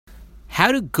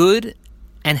How do good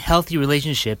and healthy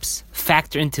relationships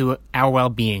factor into our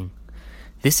well-being?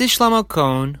 This is Shlomo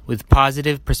Cohn with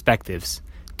Positive Perspectives.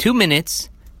 2 minutes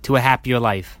to a happier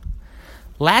life.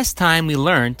 Last time we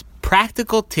learned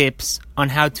practical tips on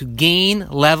how to gain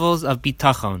levels of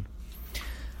bitachon.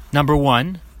 Number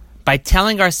 1, by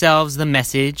telling ourselves the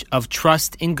message of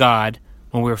trust in God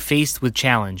when we're faced with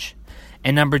challenge.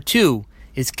 And number 2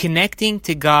 is connecting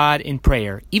to God in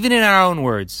prayer, even in our own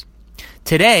words.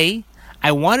 Today,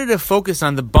 I wanted to focus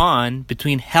on the bond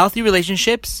between healthy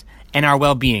relationships and our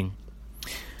well-being.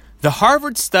 The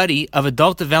Harvard study of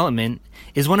adult development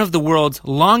is one of the world's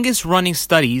longest-running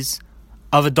studies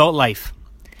of adult life.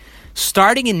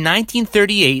 Starting in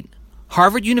 1938,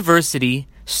 Harvard University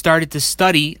started to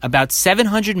study about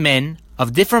 700 men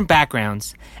of different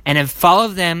backgrounds and have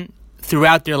followed them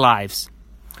throughout their lives.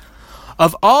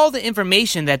 Of all the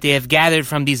information that they have gathered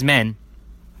from these men,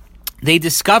 they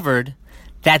discovered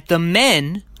that the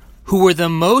men who were the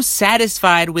most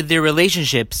satisfied with their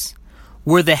relationships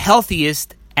were the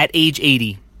healthiest at age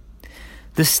 80.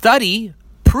 The study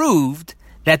proved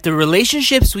that the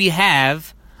relationships we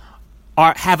have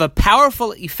a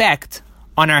powerful effect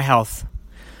on our health.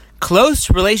 Close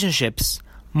relationships,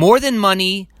 more than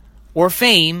money or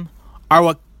fame, are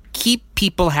what keep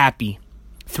people happy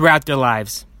throughout their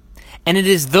lives. And it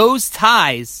is those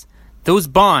ties, those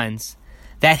bonds,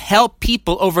 that help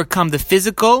people overcome the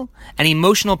physical and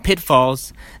emotional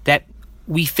pitfalls that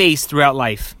we face throughout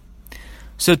life.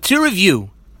 So to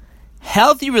review,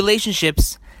 healthy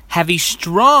relationships have a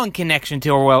strong connection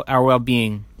to our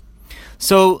well-being.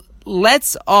 So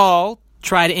let's all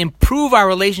try to improve our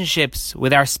relationships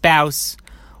with our spouse,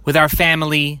 with our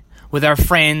family, with our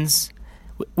friends,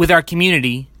 with our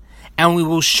community, and we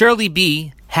will surely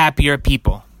be happier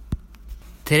people.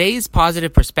 Today's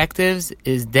Positive Perspectives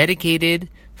is dedicated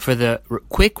for the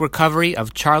quick recovery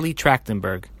of Charlie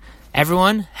Trachtenberg.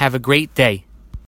 Everyone, have a great day.